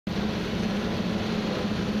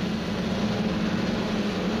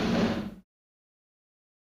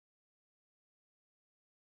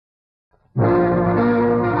As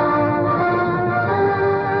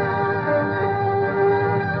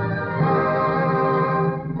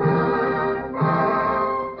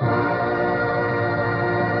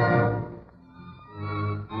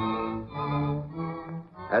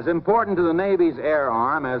important to the Navy's air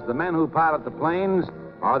arm as the men who pilot the planes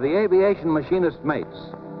are the aviation machinist mates,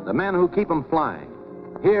 the men who keep them flying.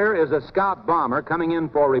 Here is a scout bomber coming in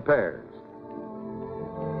for repairs.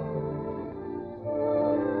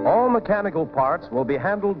 All mechanical parts will be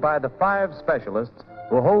handled by the 5 specialists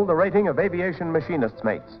who hold the rating of aviation machinist's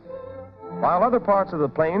mates. While other parts of the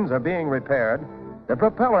planes are being repaired, the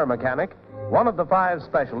propeller mechanic, one of the 5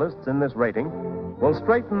 specialists in this rating, will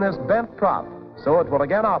straighten this bent prop so it will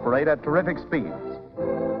again operate at terrific speeds.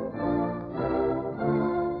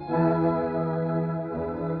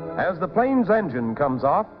 As the plane's engine comes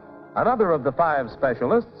off, another of the 5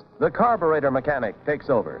 specialists, the carburetor mechanic, takes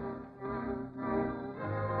over.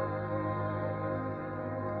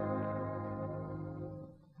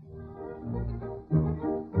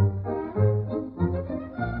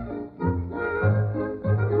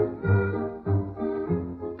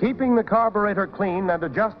 Keeping the carburetor clean and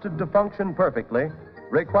adjusted to function perfectly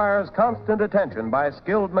requires constant attention by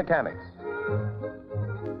skilled mechanics.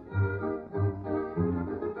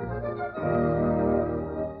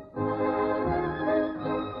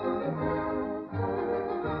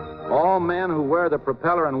 All men who wear the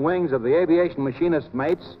propeller and wings of the aviation machinist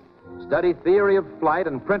mates study theory of flight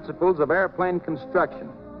and principles of airplane construction.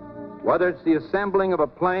 Whether it's the assembling of a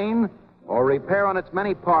plane or repair on its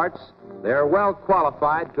many parts, they are well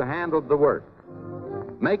qualified to handle the work.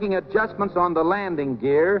 Making adjustments on the landing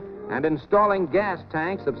gear and installing gas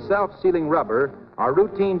tanks of self-sealing rubber are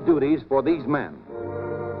routine duties for these men.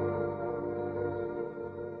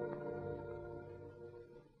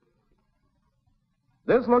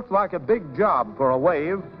 This looks like a big job for a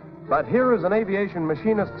wave, but here is an aviation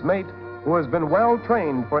machinist's mate who has been well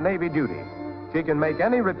trained for Navy duty. She can make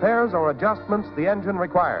any repairs or adjustments the engine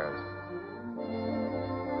requires.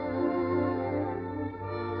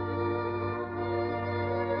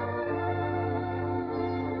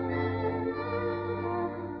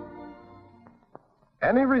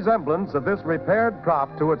 Any resemblance of this repaired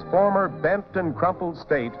prop to its former bent and crumpled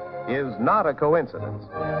state is not a coincidence.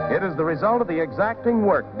 It is the result of the exacting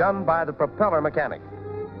work done by the propeller mechanic.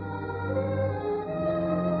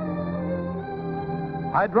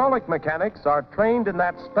 Hydraulic mechanics are trained in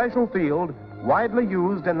that special field widely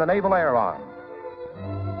used in the Naval Air Arm.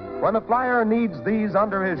 When a flyer needs these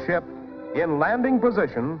under his ship, in landing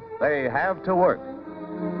position, they have to work.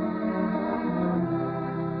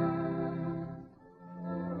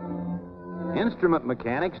 Instrument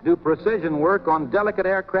mechanics do precision work on delicate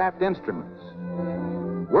aircraft instruments.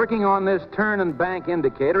 Working on this turn and bank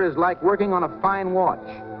indicator is like working on a fine watch.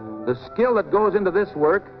 The skill that goes into this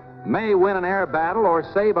work may win an air battle or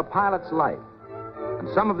save a pilot's life. And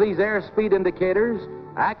some of these airspeed indicators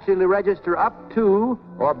actually register up to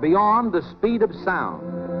or beyond the speed of sound.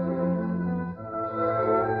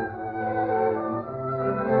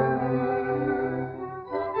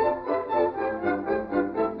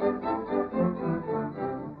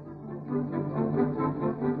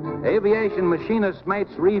 Aviation machinist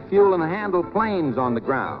mates refuel and handle planes on the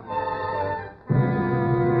ground.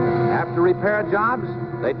 After repair jobs,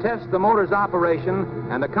 they test the motor's operation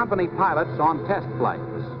and accompany pilots on test flights.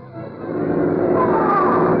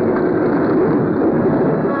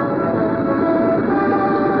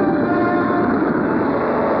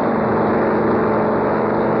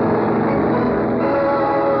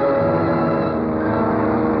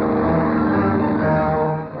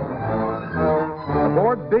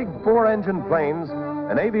 Big 4-engine planes,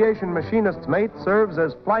 an aviation machinist's mate serves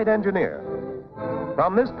as flight engineer.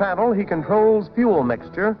 From this panel, he controls fuel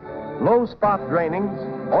mixture, low spot drainings,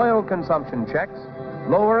 oil consumption checks,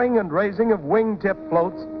 lowering and raising of wingtip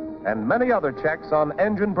floats, and many other checks on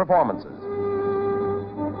engine performances.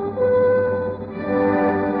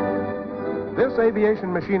 This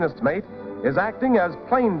aviation machinist's mate is acting as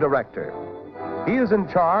plane director. He is in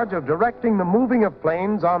charge of directing the moving of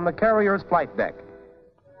planes on the carrier's flight deck.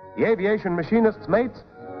 The aviation machinist's mates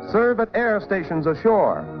serve at air stations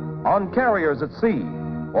ashore, on carriers at sea,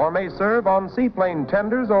 or may serve on seaplane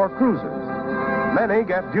tenders or cruisers. Many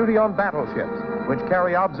get duty on battleships, which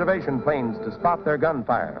carry observation planes to spot their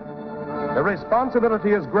gunfire. The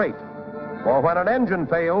responsibility is great, for when an engine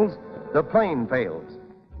fails, the plane fails.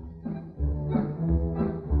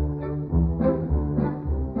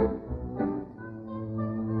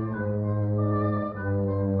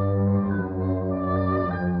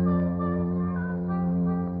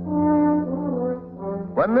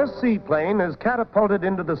 When this seaplane is catapulted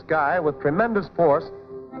into the sky with tremendous force,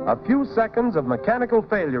 a few seconds of mechanical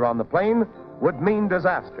failure on the plane would mean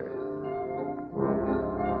disaster.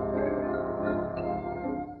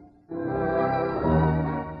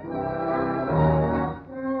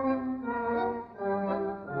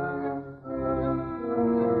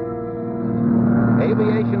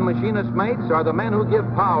 Aviation machinist mates are the men who give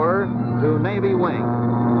power to Navy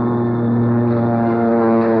wings.